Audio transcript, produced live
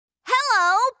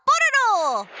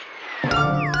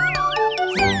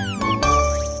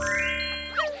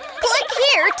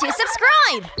to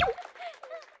subscribe!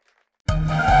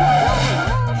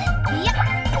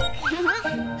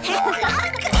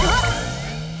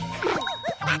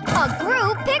 A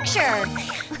group picture!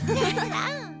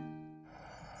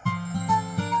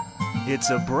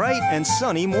 It's a bright and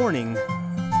sunny morning.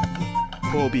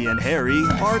 Poby and Harry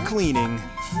are cleaning.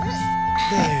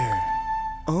 There.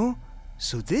 Oh,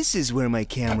 so this is where my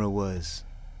camera was.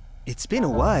 It's been a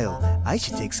while. I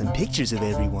should take some pictures of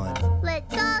everyone.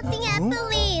 Let's all sing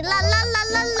happily. La la la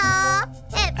la la.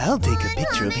 I'll take a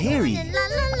picture of Harry. 1,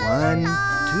 2.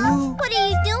 What are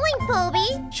you doing,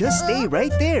 Poby? Just stay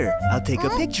right there. I'll take a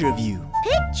picture of you.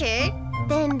 Picture?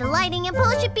 Then the lighting and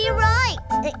pose should be right.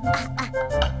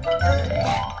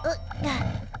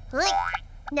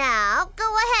 Now,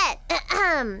 go ahead.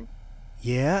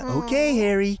 Yeah, okay,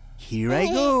 Harry. Here I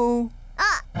go.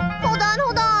 Hold on.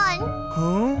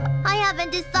 Huh? I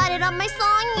haven't decided on my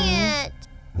song yet.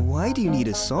 Why do you need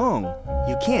a song?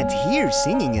 You can't hear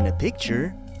singing in a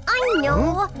picture. I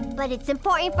know, but it's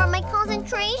important for my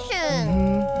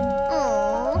concentration.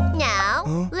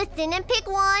 Now, listen and pick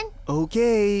one.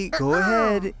 Okay, go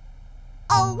ahead.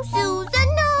 Oh,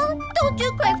 Susanna, don't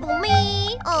you cry for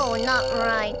me. Oh, not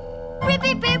right.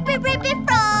 Ribbit,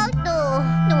 frog. No.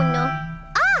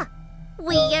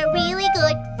 We are really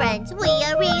good friends.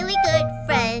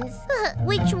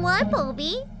 Which one,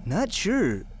 Poby? Not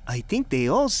sure. I think they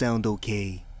all sound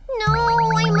okay. No,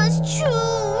 I must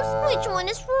choose. Which one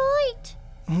is right?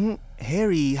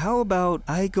 Harry, how about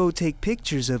I go take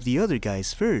pictures of the other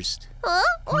guys first? Huh?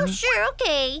 Oh, sure,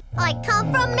 okay. I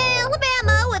come from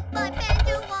Alabama with my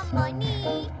banjo on my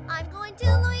knee. I'm going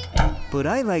to Louisiana. But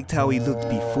I liked how he looked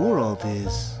before all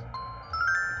this.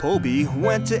 Poby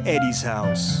went to Eddie's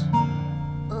house.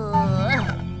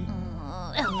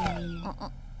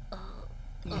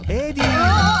 Eddie!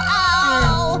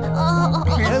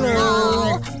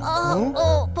 Hello!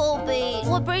 Oh, Poby,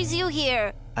 what brings you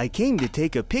here? I came to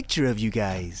take a picture of you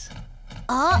guys.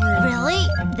 Oh, really?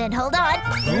 Then hold on.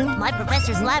 My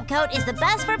professor's lab coat is the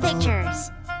best for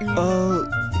pictures.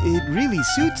 It really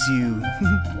suits you.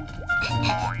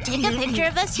 Take a picture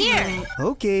of us here.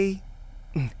 Okay.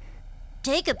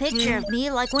 Take a picture of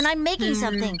me like when I'm making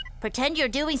something. Pretend you're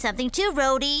doing something too,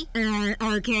 Rhodey.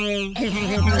 Okay.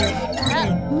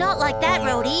 Not like that,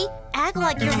 Rhodey. Act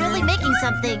like you're really making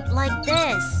something, like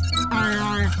this.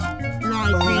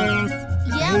 Like this.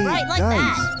 Yeah, hey, right, like guys.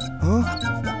 that. Huh?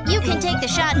 You can take the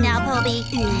shot now, Poby.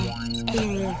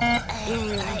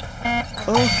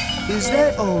 Oh, is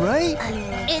that all right?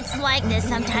 It's like this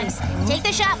sometimes. Take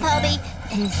the shot, Poby.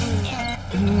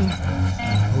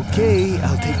 Okay,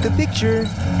 I'll take the picture. 1,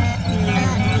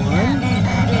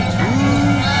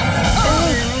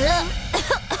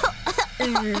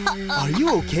 2. Are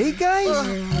you okay, guys?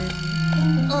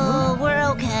 Oh, we're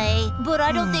okay. But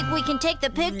I don't think we can take the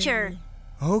picture.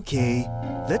 Okay,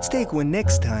 let's take one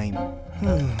next time.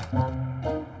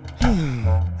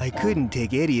 I couldn't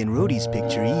take Eddie and Rhodey's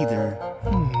picture either.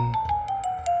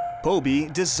 Poby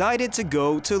decided to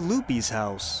go to Loopy's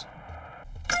house.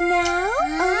 Now,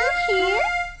 over here,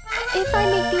 if I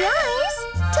make the eyes,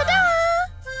 ta-da!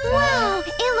 Wow,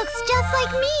 it looks just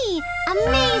like me.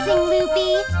 Amazing,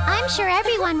 Loopy. I'm sure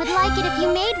everyone would like it if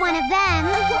you made one of them.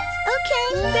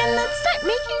 Okay, then let's start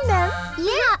making them.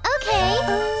 Yeah, okay.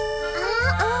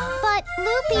 But,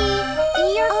 Loopy,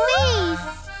 your face.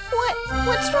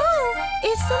 What's wrong?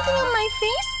 Is something on my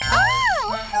face?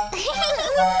 Oh!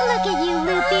 Look at you,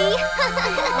 Loopy.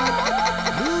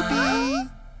 Loopy!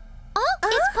 Oh,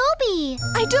 it's Poby.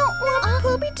 I don't want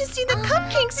Poby to see the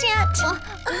cupcakes yet.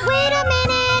 Wait a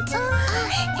minute.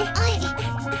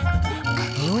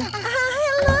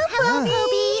 Hello,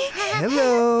 Poby.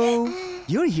 Hello.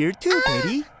 You're here too,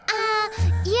 Betty.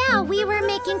 Yeah, we were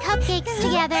making cupcakes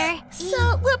together.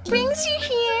 So, what brings you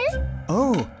here?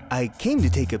 Oh, I came to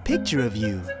take a picture of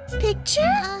you.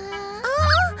 Picture?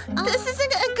 This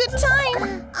isn't a good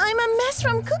time. I'm a mess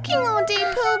from cooking all day,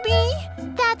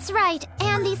 Poby. That's right.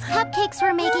 And these cupcakes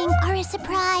we're making are a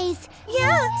surprise.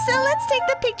 Yeah, so let's take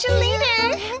the picture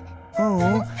later.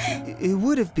 Oh, it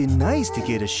would have been nice to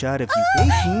get a shot of you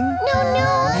baking. No.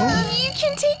 You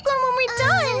can take one when we're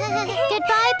done.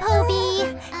 Goodbye,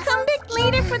 Poby. Come back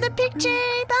later for the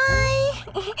picture. Bye.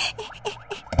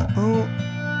 Oh,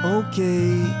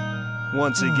 okay.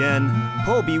 Once again,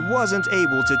 Poby wasn't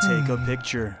able to take a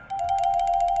picture.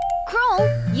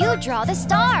 Krong, you draw the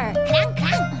star.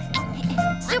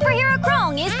 Superhero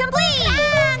Krong is complete.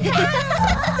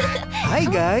 Hi,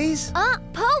 guys.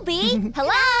 Poby,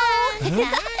 hello.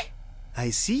 I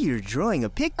see you're drawing a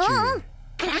picture.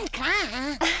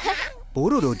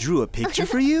 Pororo drew a picture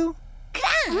for you?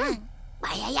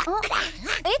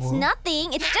 It's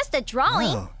nothing. It's just a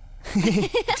drawing. Oh.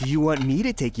 Do you want me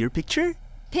to take your picture?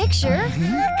 Picture?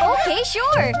 Okay,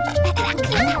 sure.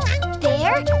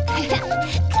 There.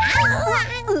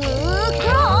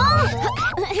 Krong!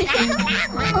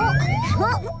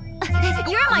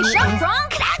 You're in my shop, Krong!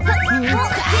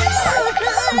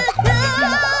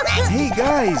 Hey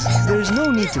guys, there's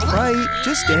no need to fight.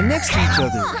 Just stand next to each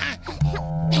other.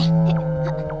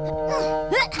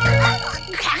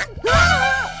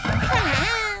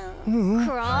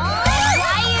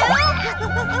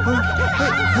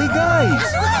 Hey guys!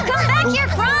 Come back here,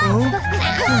 Krong!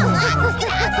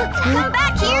 Come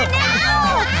back here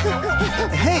now!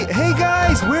 Hey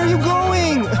guys, where are you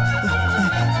going?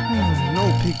 No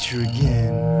picture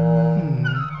again.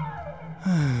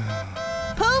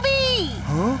 Poby!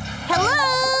 Huh? Hello!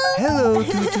 Hello,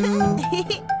 Tutu.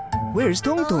 Where's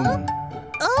Tong Tong?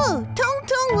 Oh, Tong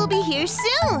Tong will be here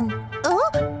soon. Oh,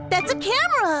 that's a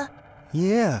camera.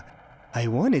 Yeah, I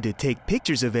wanted to take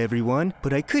pictures of everyone,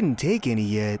 but I couldn't take any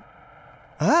yet.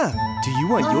 Ah, do you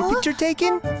want your picture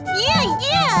taken?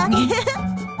 Yeah.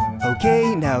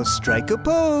 Okay, now strike a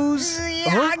pose.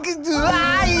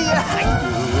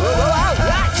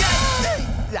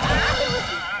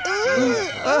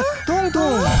 Tong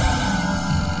Tong!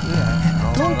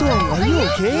 Tong Tong, are you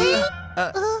okay?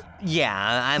 Yeah,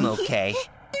 I'm okay.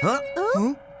 Huh?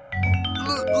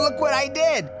 Look what I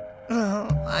did!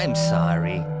 I'm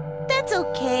sorry. That's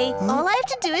okay. All I have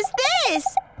to do is this.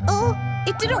 Oh,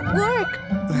 it didn't work.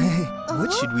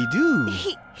 What should we do?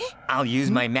 I'll use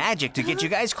my magic to get you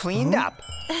guys cleaned up.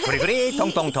 Guri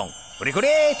tong tong tong.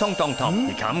 Guri tong tong tong.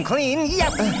 Become clean.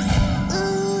 Yep.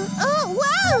 Oh,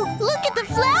 wow! Look at the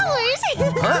flowers.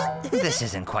 Huh? This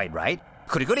isn't quite right.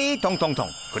 Guri tong tong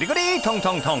tong. Guri tong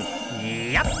tong tong.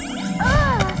 Yep.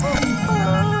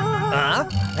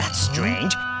 That's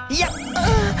strange. Yep.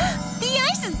 The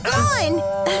ice is gone.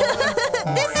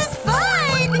 This is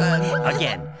fun.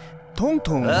 Again. Tong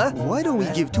Tong, why don't we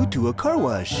give Tutu a car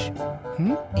wash?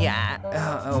 Yeah,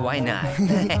 why not?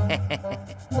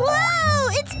 Wow,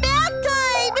 it's bath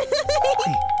time.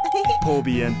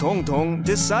 Poby and Tong Tong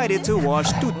decided to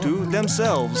wash Tutu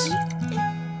themselves.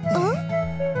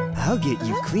 I'll get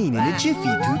you clean in a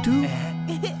jiffy, Tutu.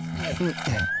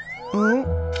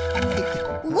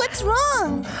 What's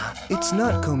wrong? It's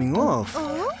not coming off.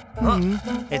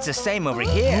 It's the same over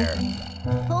here.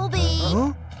 Poby.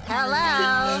 Huh? Hello.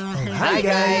 Hi,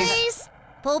 guys.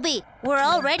 Poby, we're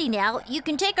all ready now. You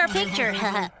can take our picture.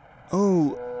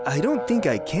 Oh, I don't think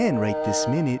I can right this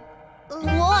minute.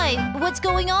 Why? What's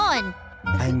going on?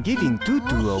 I'm giving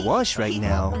Tutu a wash right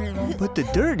now, but the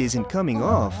dirt isn't coming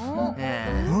off.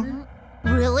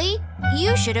 Really?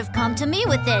 You should have come to me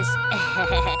with this.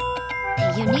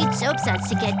 You need soap suds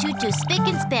to get Tutu spick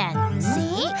and span.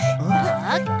 See?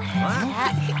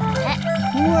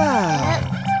 Wow!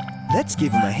 Let's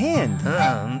give him a hand.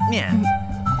 Yeah.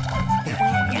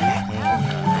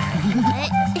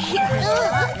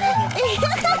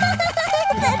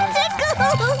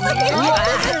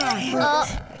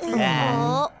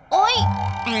 Oi!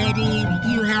 Eddie,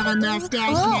 you have a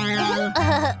mustache now.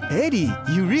 Eddie,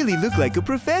 you really look like a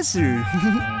professor.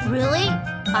 Really?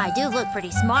 I do look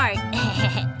pretty smart.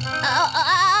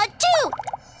 Two!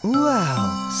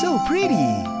 Wow, so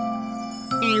pretty.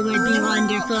 It would be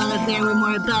wonderful if there were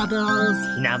more bubbles.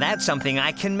 Now that's something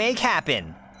I can make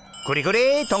happen.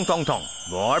 Guri tong tong tong.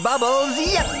 More bubbles.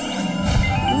 Yep.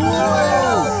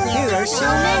 Whoa! There are so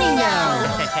many now.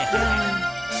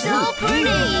 So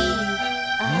pretty!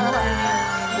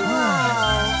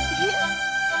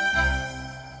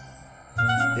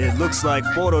 It looks like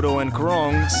Pororo and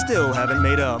Krong still haven't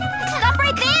made up. Stop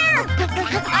right there!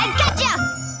 I gotcha!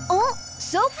 Oh,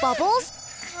 soap bubbles.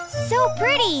 So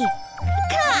pretty.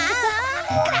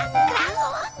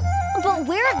 But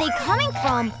where are they coming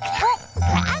from?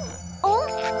 Oh,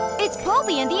 it's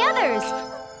Poby and the others.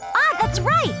 Ah, that's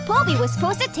right. Poby was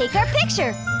supposed to take our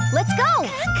picture. Let's go.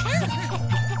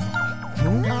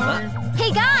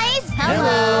 Hey, guys.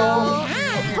 Hello.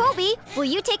 Poby, will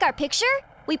you take our picture?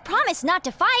 We promised not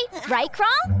to fight, right,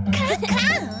 Krong?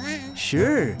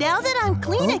 Sure. Now that I'm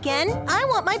clean again, I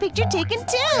want my picture taken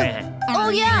too. Oh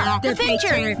yeah, the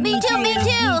picture. Me too, me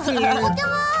too. Come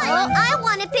on. I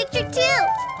want a picture too.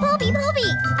 Poby,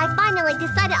 I finally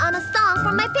decided on a song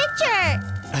for my picture.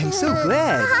 I'm so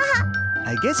glad.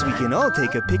 I guess we can all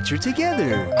take a picture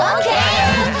together. Okay.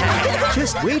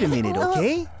 Just wait a minute,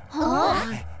 okay?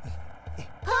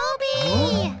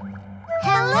 Poby!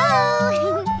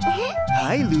 Hello!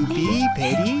 Hi, Loopy,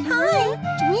 Petty. Hi,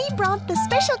 we brought the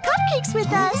special cupcakes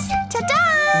with us.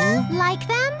 Ta-da! Like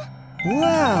them?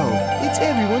 Wow, it's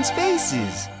everyone's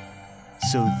faces.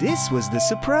 So this was the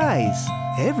surprise.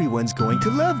 Everyone's going to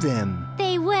love them.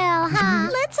 They will, huh?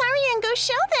 Let's hurry and go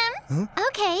show them.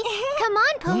 Okay, come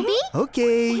on, Poby.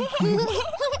 Okay.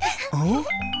 Oh?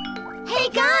 Hey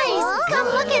guys, come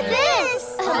look at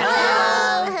this.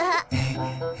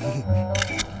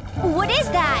 What is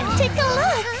that? Take a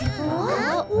look.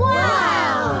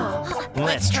 Wow!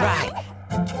 Let's try.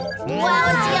 Wow,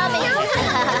 it's yummy!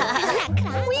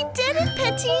 We did it,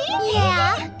 Petty.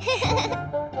 Yeah.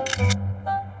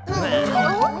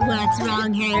 What's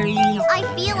wrong, Harry? I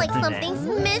feel like something's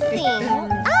missing.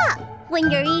 Ah, when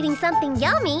you're eating something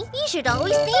yummy, you should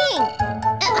always sing.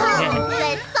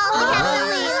 Let's all sing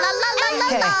happily. La la la la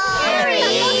la. Harry!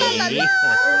 La, la, la, la.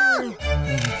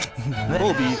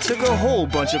 Poby took a whole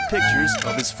bunch of pictures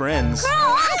of his friends.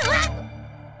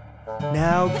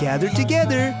 Now gather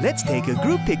together. Let's take a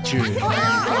group picture. There.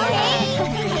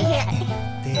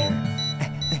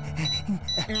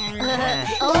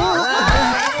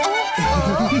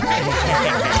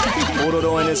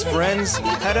 Pororo and his friends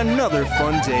had another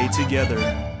fun day together.